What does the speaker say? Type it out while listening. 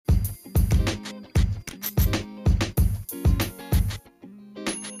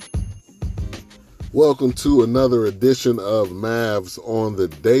Welcome to another edition of Mavs on the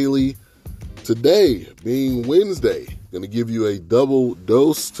Daily. Today, being Wednesday, going to give you a double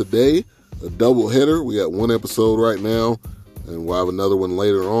dose today, a double header. We got one episode right now, and we'll have another one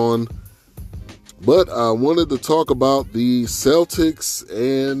later on. But I wanted to talk about the Celtics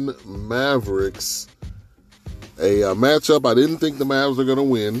and Mavericks, a matchup I didn't think the Mavs were going to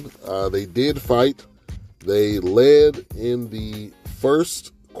win. They did fight. They led in the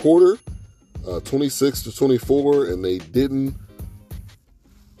first quarter, 26-24, and they didn't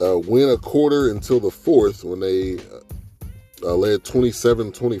win a quarter until the fourth when they led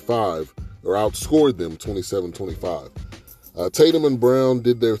 27-25, or outscored them 27-25. Tatum and Brown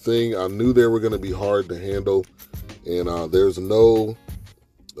did their thing. I knew they were going to be hard to handle, and there's no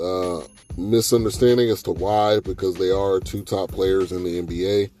misunderstanding as to why, because they are two top players in the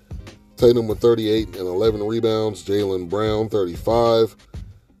NBA. Tatum with 38 and 11 rebounds, Jaylen Brown 35.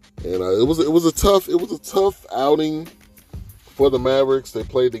 And it was a tough outing for the Mavericks. They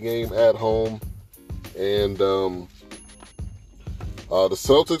played the game at home, and the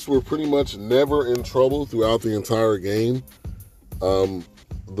Celtics were pretty much never in trouble throughout the entire game. The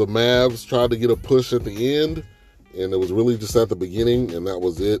Mavs tried to get a push at the end, and it was really just at the beginning, and that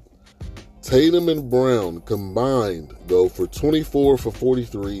was it. Tatum and Brown combined, though, for 24 for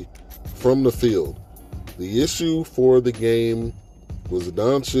 43 from the field. The issue for the game was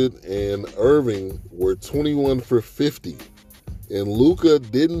Doncic and Irving were 21 for 50. And Luka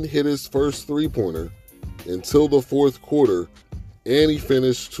didn't hit his first three-pointer until the fourth quarter, and he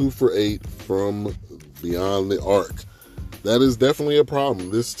finished 2 for 8 from beyond the arc. That is definitely a problem.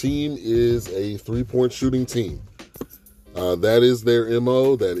 This team is a three-point shooting team. That is their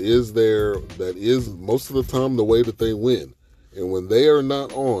MO. That is most of the time the way that they win. And when they are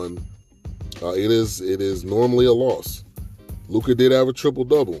not on, it is normally a loss. Luka did have a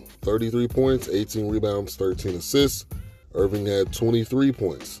triple-double, 33 points, 18 rebounds, 13 assists. Irving had 23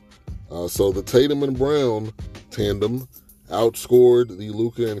 points. So the Tatum and Brown tandem outscored the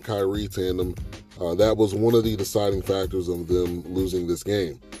Luka and Kyrie tandem. That was one of the deciding factors of them losing this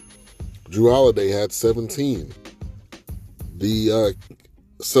game. Jrue Holiday had 17. The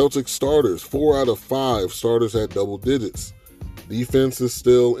Celtics starters, 4 out of 5 starters had double digits. Defense is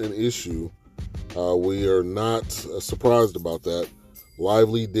still an issue. We are not surprised about that.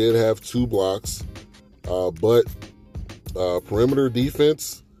 Lively did have 2 blocks, but perimeter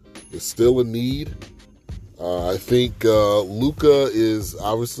defense is still a need. I think Luka is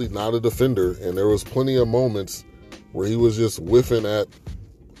obviously not a defender, and there was plenty of moments where he was just whiffing at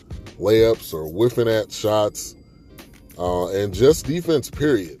layups or whiffing at shots, and just defense,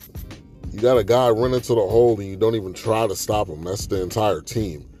 period. You got a guy running to the hole and you don't even try to stop him. That's the entire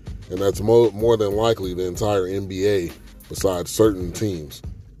team. And that's more than likely the entire NBA besides certain teams.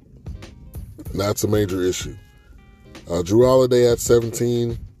 And that's a major issue. Jrue Holiday had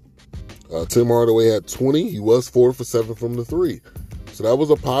 17. Tim Hardaway had 20. He was 4 for 7 from the 3. So that was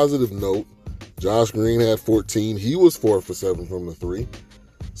a positive note. Josh Green had 14. He was 4 for 7 from the 3.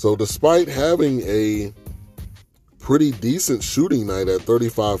 So despite having a pretty decent shooting night at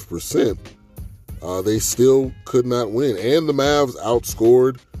 35%, they still could not win. And the Mavs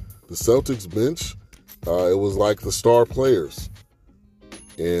outscored the Celtics bench. It was like the star players.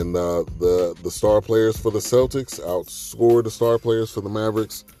 And the star players for the Celtics outscored the star players for the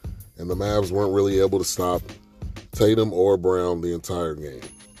Mavericks. And the Mavs weren't really able to stop Tatum or Brown the entire game.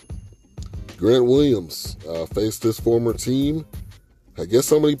 Grant Williams faced his former team. I guess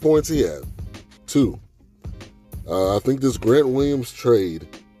how many points he had? 2. I think this Grant Williams trade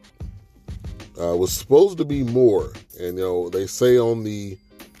was supposed to be more. And, they say on the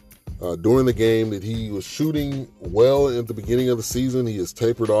during the game that he was shooting well at the beginning of the season. He has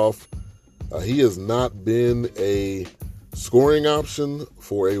tapered off. He has not been a scoring option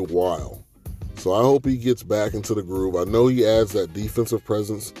for a while. So I hope he gets back into the groove. I know he adds that defensive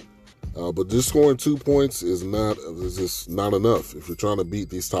presence, but just scoring 2 points is just not enough if you're trying to beat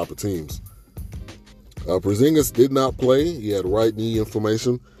these type of teams. Porzingis did not play. He had right knee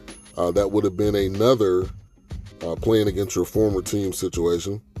inflammation. That would have been another playing against your former team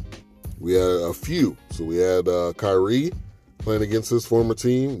situation. We had a few. So we had Kyrie playing against his former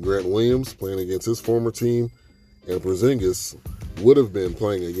team, Grant Williams playing against his former team, and Porzingis would have been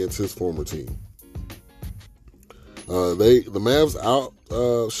playing against his former team. The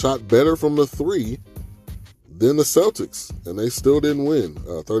Mavs shot better from the 3 than the Celtics, and they still didn't win.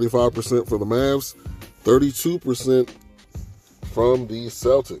 35% for the Mavs, 32% from the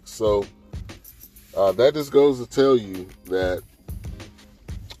Celtics. So that just goes to tell you that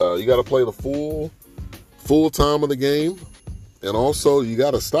you got to play the full time of the game, and also you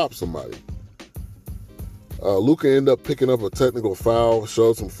got to stop somebody. Luka ended up picking up a technical foul,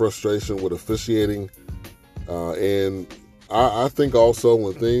 showed some frustration with officiating. And I think also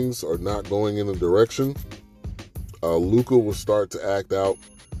when things are not going in a direction, Luka will start to act out.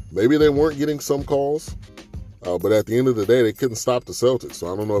 Maybe they weren't getting some calls, but at the end of the day, they couldn't stop the Celtics,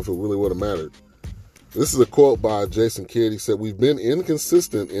 so I don't know if it really would have mattered. This is a quote by Jason Kidd. He said, "We've been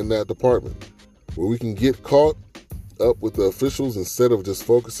inconsistent in that department, where we can get caught up with the officials instead of just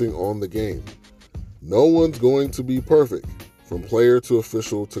focusing on the game. No one's going to be perfect, from player to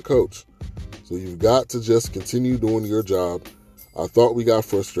official to coach. So you've got to just continue doing your job. I thought we got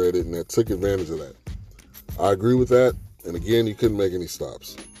frustrated, and that took advantage of that." I agree with that. And again, you couldn't make any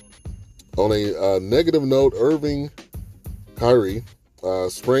stops. On a negative note, Kyrie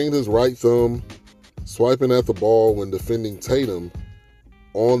sprained his right thumb swiping at the ball when defending Tatum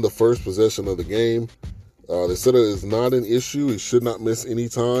on the first possession of the game. They said it is not an issue. He should not miss any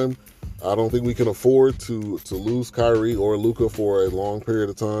time. I don't think we can afford to lose Kyrie or Luka for a long period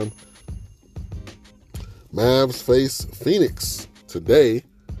of time. Mavs face Phoenix today,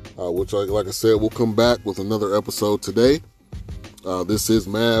 which, like I said, we'll come back with another episode today. This is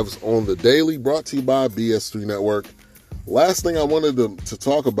Mavs on the Daily, brought to you by BS3 Network. Last thing I wanted to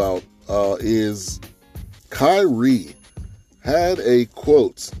talk about is Kyrie had a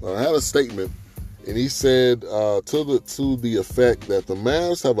quote, had a statement, and he said to the effect that the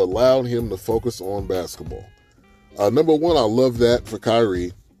Mavs have allowed him to focus on basketball. Number one, I love that for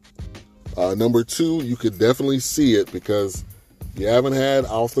Kyrie. Number two, you could definitely see it because you haven't had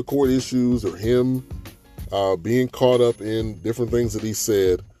off-the-court issues or him being caught up in different things that he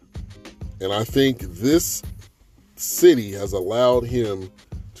said. And I think this city has allowed him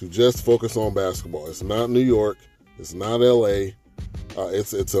to just focus on basketball. It's not New York. It's not LA.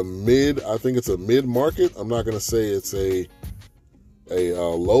 It's a mid-market. I'm not going to say it's a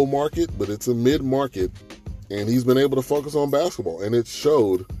low market, but it's a mid-market. And he's been able to focus on basketball, and it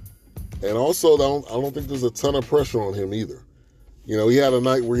showed. And also, I don't think there's a ton of pressure on him either. You know, he had a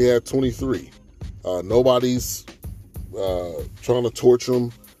night where he had 23. Nobody's trying to torch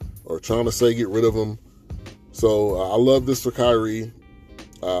him or trying to say get rid of him. So I love this for Kyrie.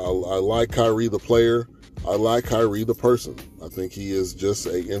 I like Kyrie the player. I like Kyrie the person. I think he is just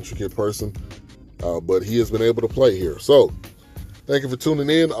an intricate person, but he has been able to play here. So thank you for tuning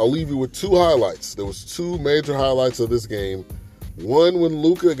in. I'll leave you with two highlights. There was two major highlights of this game. One, when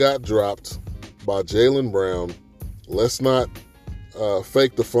Luka got dropped by Jaylen Brown. Let's not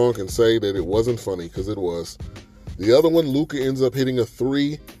fake the funk and say that it wasn't funny, because it was. The other one, Luka ends up hitting a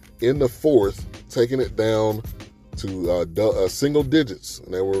three in the fourth, taking it down to single digits,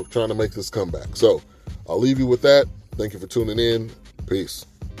 and they were trying to make this comeback. So I'll leave you with that. Thank you for tuning in. Peace.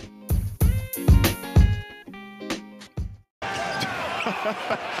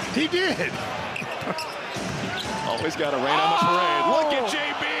 He did. Always got to rain on the parade. Look at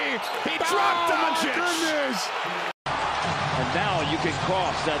JB. He dropped Doncic. Goodness. And now you can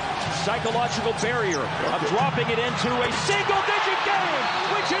cross that psychological barrier of dropping it into a single-digit game,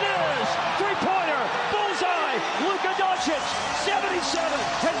 which it is. Three-pointer, bullseye. Luka Doncic, 77,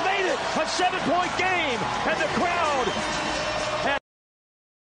 has made it a 7-point game, and the crowd